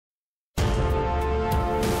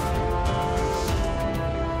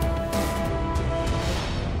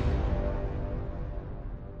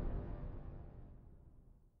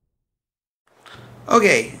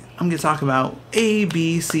Okay, I'm going to talk about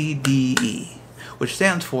ABCDE, which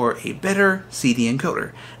stands for a better CD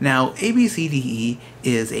encoder. Now, ABCDE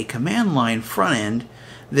is a command line front end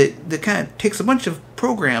that kind of takes a bunch of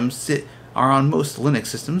programs that are on most Linux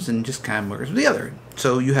systems and just kind of merges together.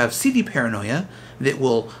 So you have CD Paranoia that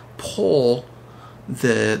will pull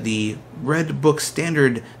the Red Book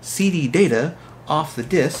standard CD data off the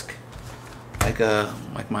disk, like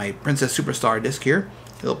my Princess Superstar disk here.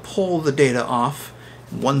 It'll pull the data off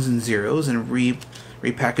ones and zeros and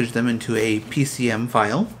repackage them into a PCM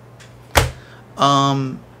file.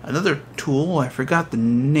 Another tool, I forgot the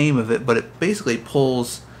name of it, but it basically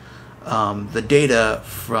pulls the data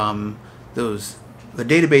from the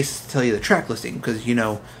database to tell you the track listing, because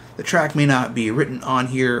the track may not be written on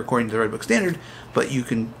here according to the Red Book standard, but you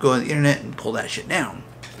can go on the internet and pull that shit down.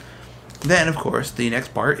 Then, of course, the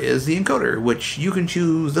next part is the encoder, which you can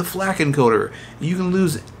choose the FLAC encoder. You can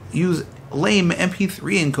use lame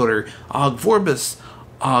MP3 encoder, OGG Vorbis,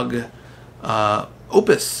 OGG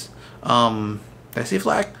Opus. Did I say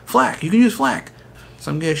FLAC? FLAC. You can use FLAC.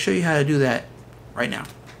 So I'm going to show you how to do that right now.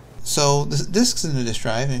 So this disk's in the disk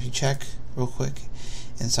drive, and if you check real quick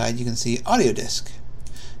inside, you can see audio disk.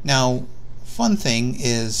 Now, fun thing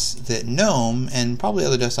is that GNOME, and probably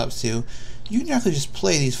other desktops too, you can actually just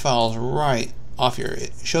play these files right off here.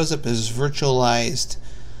 It shows up as virtualized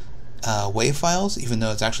WAV files, even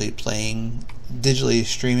though it's actually playing, digitally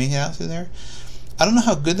streaming out through there. I don't know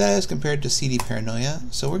how good that is compared to CD Paranoia,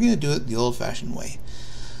 so we're going to do it the old-fashioned way.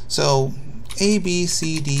 So,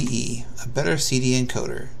 ABCDE, a better CD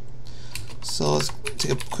encoder. So let's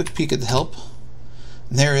take a quick peek at the help.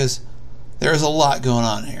 There is a lot going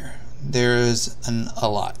on here. There is a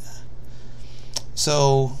lot.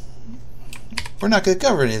 So we're not going to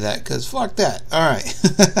cover any of that because fuck that. Alright.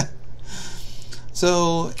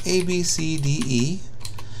 So ABCDE,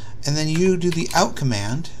 and then you do the out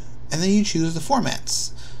command, and then you choose the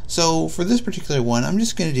formats. So for this particular one, I'm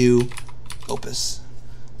just going to do Opus.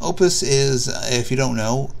 Opus is, if you don't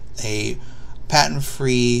know, a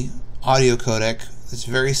patent-free audio codec. It's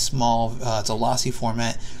very small. It's a lossy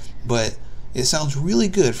format, but it sounds really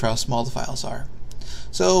good for how small the files are.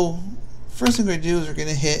 So first thing we're going to do is we're going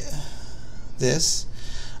to hit this.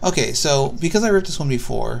 Okay, so because I ripped this one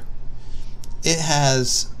before, it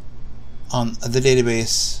has the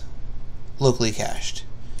database locally cached.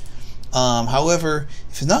 However,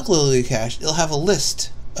 if it's not locally cached, it'll have a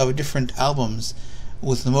list of different albums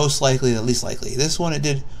with the most likely and the least likely. This one, it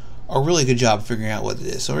did a really good job figuring out what it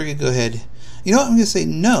is. So we're going to go ahead. You know what? I'm going to say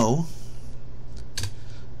no.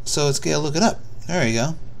 So it's going to look it up. There you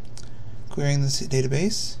go. Querying this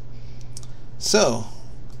database. So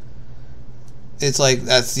it's like,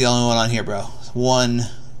 that's the only one on here, bro. One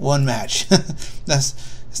match.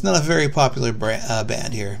 It's not a very popular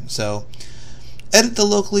band here. So edit the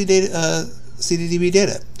locally CDDB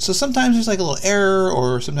data. So sometimes there's like a little error,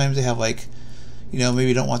 or sometimes they have like, maybe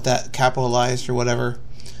you don't want that capitalized or whatever.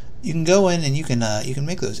 You can go in and you can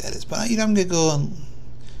make those edits. But I'm gonna go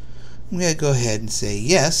ahead and say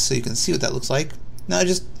yes, so you can see what that looks like. Now I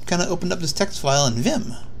just kind of opened up this text file in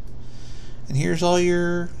Vim, and here's all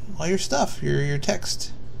your stuff, your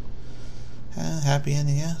text. Happy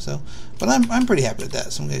ending, yeah. So, but I'm pretty happy with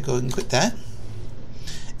that. So I'm gonna go ahead and quit that.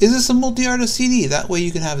 Is this a multi-artist CD? That way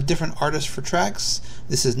you can have a different artist for tracks.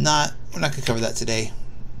 This is not. We're not gonna cover that today.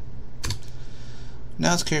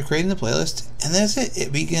 Now it's creating the playlist, and that's it.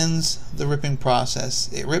 It begins the ripping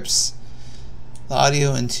process. It rips the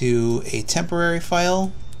audio into a temporary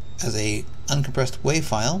file as a uncompressed WAV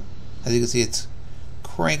file. As you can see, it's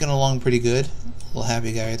cranking along pretty good. Little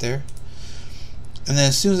happy guy right there. And then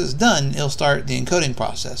as soon as it's done, it'll start the encoding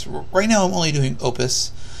process. Right now I'm only doing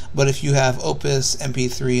Opus, but if you have Opus,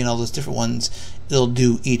 MP3, and all those different ones, it'll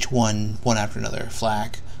do each one after another.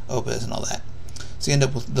 FLAC, Opus, and all that. So you end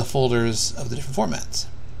up with the folders of the different formats.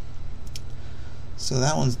 So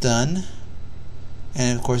that one's done.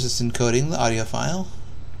 And of course it's encoding the audio file.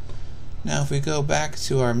 Now if we go back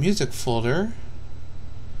to our music folder,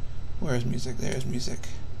 where's music? There's music.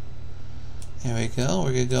 There we go.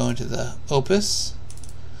 We're going to go into the Opus.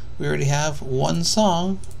 We already have one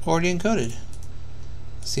song already encoded.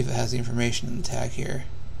 Let's see if it has the information in the tag here.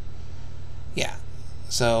 Yeah.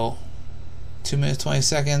 So 2 minutes 20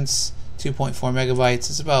 seconds, 2.4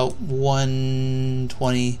 megabytes. It's about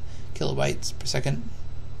 120 kilobytes per second.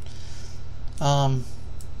 But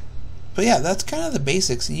yeah, that's kind of the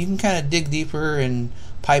basics. You can kind of dig deeper and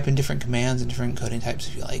pipe in different commands and different encoding types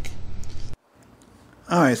if you like.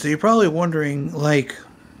 Alright, so you're probably wondering, like,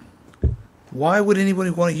 why would anybody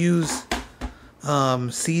want to use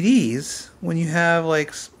CDs when you have,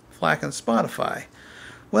 like, FLAC and Spotify?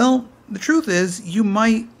 Well, the truth is, you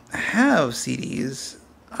might have CDs.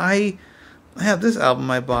 I have this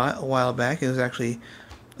album I bought a while back. It was actually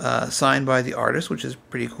signed by the artist, which is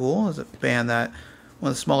pretty cool. It's a band that,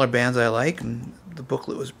 one of the smaller bands I like, and the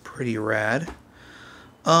booklet was pretty rad.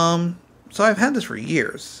 So I've had this for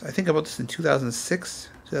years. I think I bought this in 2006,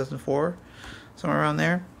 2004, somewhere around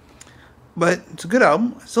there. But it's a good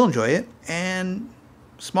album. I still enjoy it. And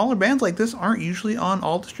smaller bands like this aren't usually on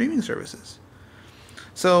all the streaming services.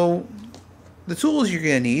 So the tools you're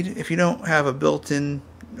going to need, if you don't have a built-in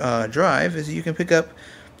drive, is you can pick up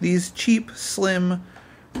these cheap, slim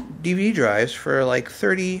DVD drives for like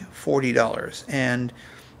 $30, $40. And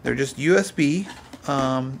they're just USB.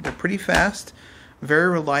 They're pretty fast, very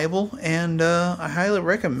reliable, and I highly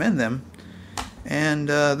recommend them. And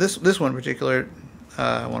this one in particular,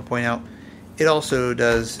 I want to point out, it also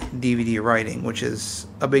does DVD writing, which is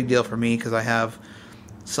a big deal for me because I have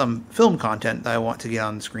some film content that I want to get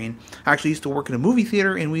on the screen. I actually used to work in a movie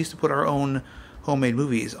theater, and we used to put our own homemade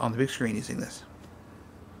movies on the big screen using this.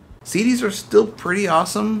 CDs are still pretty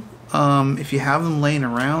awesome if you have them laying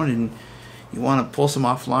around and you want to pull some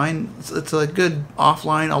offline. It's a good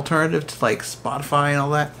offline alternative to like Spotify and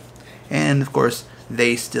all that. And of course,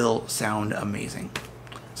 they still sound amazing.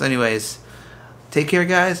 So anyways, take care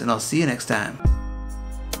guys, and I'll see you next time.